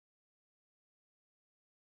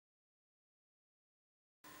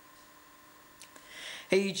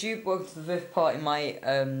Hey YouTube, welcome to the fifth part in my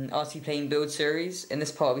RT Plane build series. In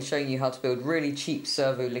this part I'll be showing you how to build really cheap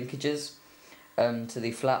servo linkages to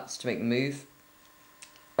the flaps to make them move.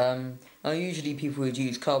 Now usually people would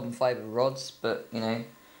use carbon fibre rods, but you know,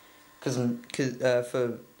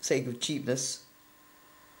 for sake of cheapness,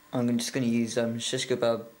 I'm just going to use shish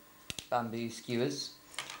bamboo skewers.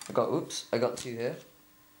 I got two here.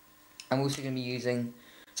 I'm also going to be using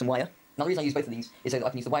some wire. Now the reason I use both of these is so that I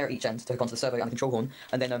can use the wire at each end to hook onto the servo and the control horn,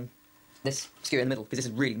 and then this skewer in the middle, because this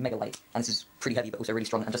is really mega light, and this is pretty heavy but also really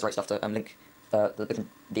strong and just the right stuff to link the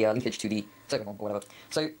linkage to the servo horn or whatever.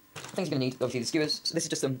 So things you're going to need, obviously the skewers. So this is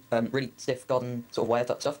just some really stiff garden sort of wire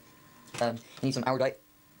type stuff. You need some araldite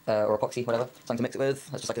or epoxy, whatever, something to mix it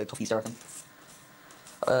with. That's just like a coffee stirrer thing.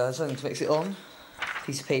 Something to mix it on,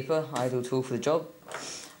 piece of paper, ideal tool for the job.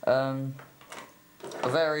 A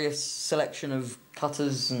various selection of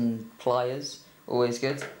cutters and pliers, always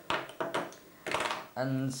good.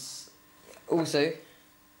 And also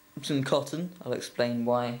some cotton, I'll explain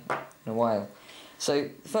why in a while. So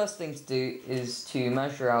the first thing to do is to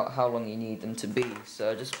measure out how long you need them to be.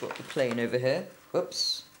 So I just put the plane over here.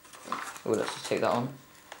 Whoops. Oh, let's just take that on.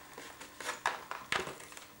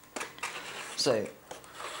 So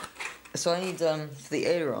I need, for the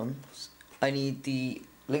ailerons, I need the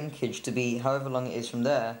linkage to be however long it is from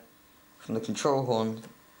there, from the control horn,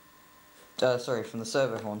 from the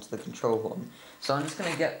servo horn to the control horn. So I'm just going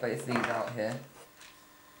to get both of these out here.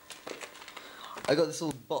 I got this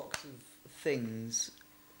little box of things,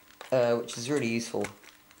 which is really useful.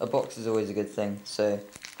 A box is always a good thing, so,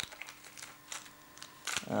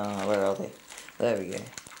 where are they? There we go.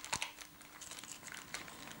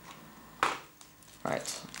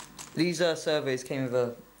 Right, these servos came with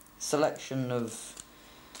a selection of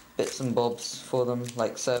bits and bobs for them,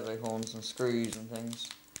 like servo horns and screws and things.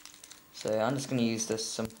 So I'm just going to use this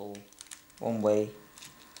simple one-way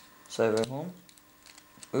servo horn.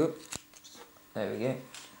 Oop, there we go.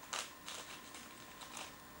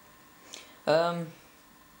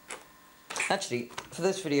 Actually, for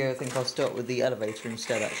this video I think I'll start with the elevator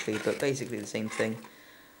instead actually, but basically the same thing.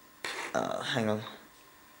 Hang on.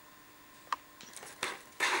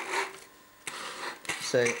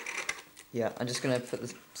 So, yeah, I'm just going to put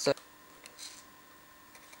this...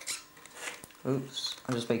 Oops,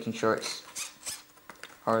 I'm just making sure it's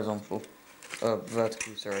horizontal.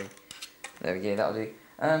 Vertical, sorry. There we go, that'll do.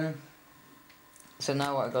 So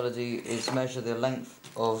now what I've got to do is measure the length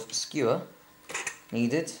of skewer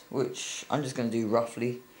needed, which I'm just going to do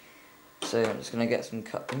roughly. So I'm just going to get some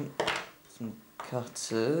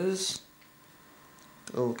cutters.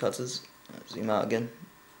 Little cutters. Let's zoom out again.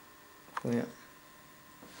 Oh, yeah.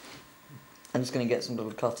 I'm just going to get some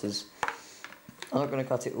little cutters. I'm not going to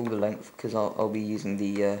cut it all the length because I'll be using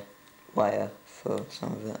the wire for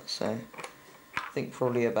some of it. So I think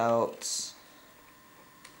probably about,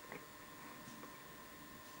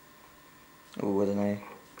 oh, I don't know,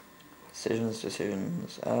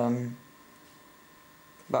 decisions,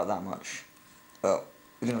 about that much. Well,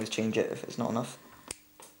 we can always change it if it's not enough.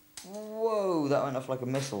 Whoa, that went off like a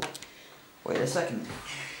missile. Wait a second.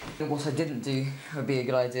 What I didn't do would be a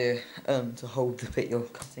good idea to hold the bit you're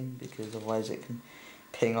cutting, because otherwise it can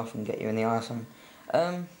ping off and get you in the eye or something.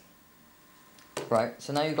 Right,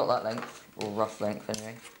 so now you've got that length, or rough length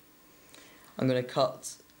anyway. I'm going to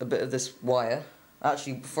cut a bit of this wire.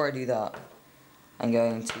 Actually, before I do that, I'm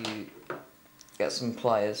going to get some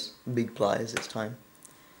pliers, big pliers this time,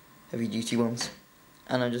 heavy duty ones,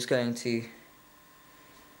 and I'm just going to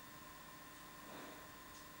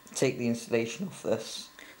take the insulation off this.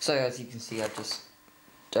 So as you can see, I've just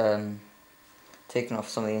taken off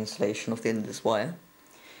some of the insulation off the end of this wire,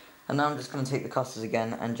 and now I'm just going to take the cutters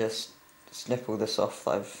again and just snip all this off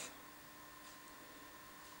that I've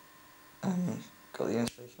got the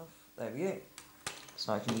insulation off. There we go.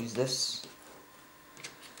 So I can use this.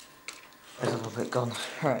 It's a little bit gone.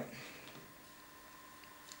 Right.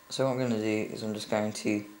 So what I'm going to do is I'm just going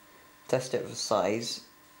to test it for size.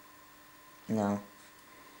 Now,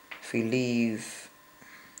 if we leave,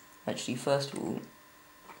 actually first of all,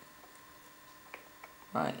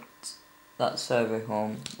 right, that servo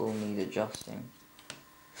horn will need adjusting.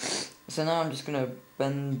 So now I'm just going to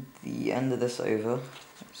bend the end of this over.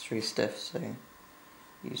 It's really stiff, so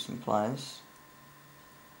use some pliers.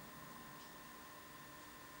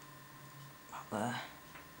 Up there.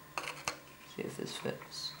 See if this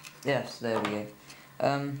fits. Yes, there we go.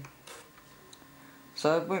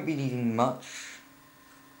 So I won't be needing much.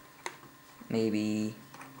 Maybe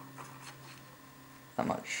that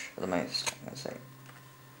much at the most, I'm going to say.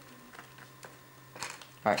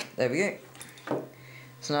 Right, there we go.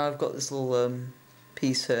 So now I've got this little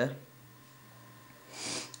piece here.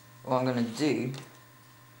 what I'm going to do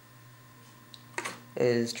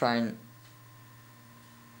is try and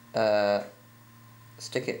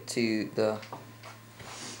stick it to the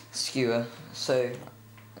skewer. So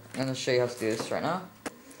I'm going to show you how to do this right now.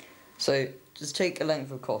 So just take a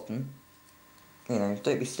length of cotton, you know,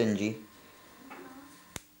 don't be stingy.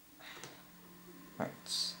 Right.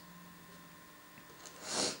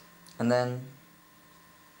 And then,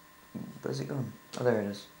 where's it gone? Oh, there it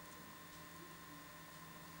is.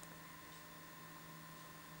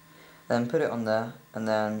 Then put it on there, and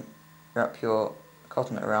then wrap your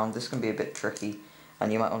cotton around. This can be a bit tricky,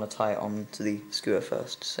 and you might want to tie it on to the skewer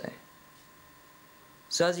first.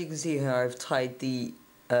 So as you can see here, I've tied the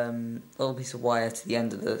little piece of wire to the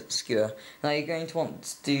end of the skewer. Now you're going to want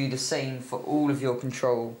to do the same for all of your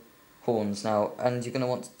control horns now, and you're going to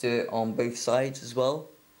want to do it on both sides as well.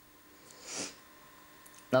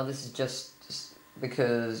 Now this is just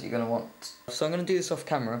because you're going to want... So I'm going to do this off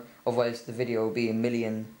camera, otherwise the video will be a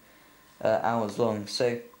million hours long,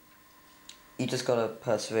 so you just got to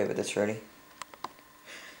persevere with this really.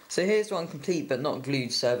 So here's one complete but not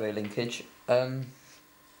glued servo linkage. And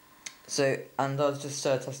I was just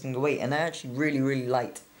testing the weight, and they're actually really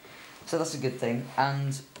light, so that's a good thing.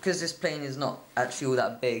 And because this plane is not actually all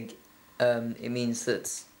that big, it means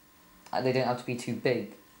that they don't have to be too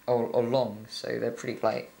big or long, so they're pretty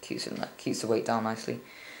light. Keeps the weight down nicely.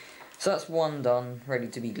 So that's one done, ready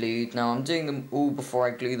to be glued. Now I'm doing them all before I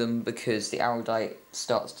glue them because the araldite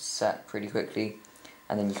starts to set pretty quickly,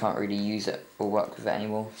 and then you can't really use it or work with it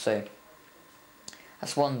anymore. So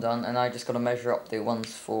that's one done, and I just got to measure up the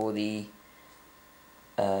ones for the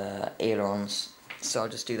ailerons. So I'll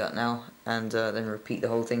just do that now, and then repeat the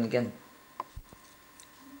whole thing again.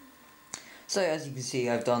 So as you can see,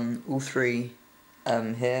 I've done all three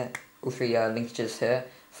here, all three linkages here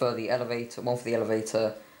for the elevator. One for the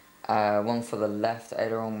elevator, one for the left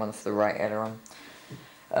aileron, one for the right aileron.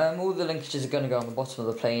 All the linkages are going to go on the bottom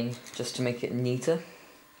of the plane just to make it neater.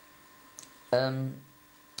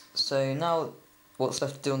 So now what's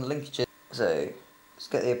left to do on the linkages? So let's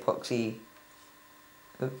get the epoxy.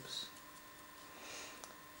 Oops.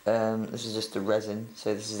 This is just the resin,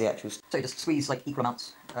 so this is the actual... So just squeeze like equal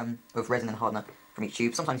amounts of resin and hardener from each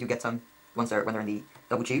tube. Sometimes you get ones when they're in the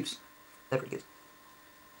double tubes. They're pretty good.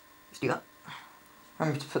 Just do that.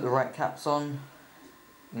 Remember to put the right caps on.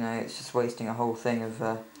 You know, it's just wasting a whole thing of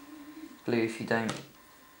glue if you don't.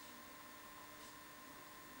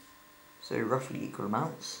 So roughly equal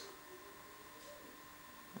amounts.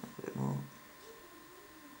 A bit more.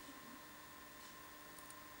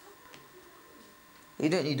 You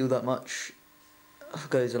don't need to do that much. It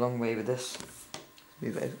goes a long way with this.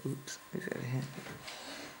 Move it over, move it over here.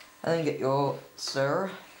 And then get your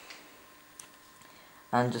stirrer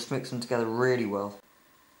and just mix them together really well.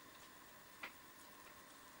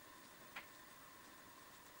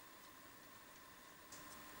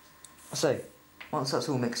 So, once that's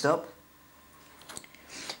all mixed up,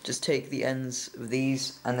 just take the ends of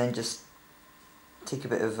these and then just take a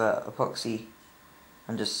bit of epoxy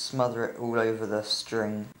and just smother it all over the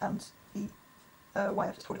string and the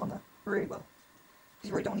wire. Just hold it on there really well. Because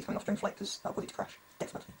you really don't want these coming off during flight, because that'll cause you to crash,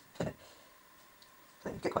 definitely. So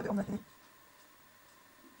you get quite a bit on there here.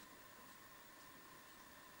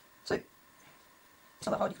 So it's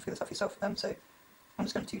not that hard, you can figure this out for yourself. So I'm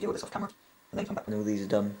just going to deal with this off camera and then come back when all these are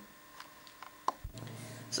done.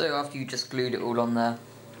 So after you just glued it all on there,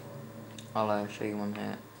 I'll show you one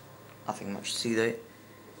here. Nothing much to see though.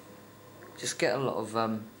 Just get a lot of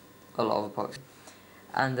epoxy,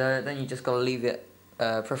 and then you just gotta leave it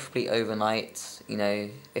preferably overnight, you know,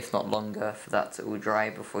 if not longer, for that to all dry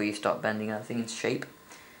before you start bending everything into shape.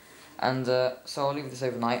 And so I'll leave this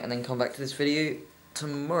overnight and then come back to this video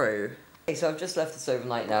tomorrow. Okay, so I've just left this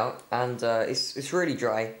overnight now, and it's really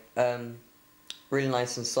dry, really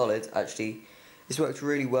nice and solid actually. It's worked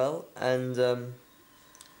really well, and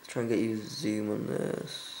let's try and get you to zoom on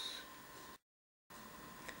this.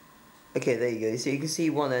 Okay, there you go. So you can see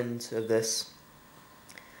one end of this,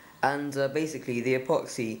 and basically the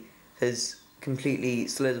epoxy has completely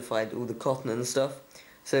solidified all the cotton and stuff,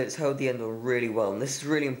 so it's held the end on really well, and this is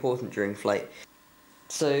really important during flight.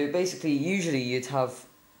 So basically, usually you'd have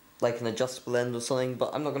like an adjustable end or something,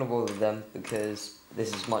 but I'm not going to bother with them because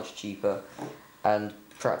this is much cheaper and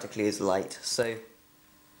practically as light. So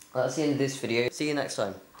that's the end of this video. See you next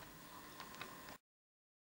time.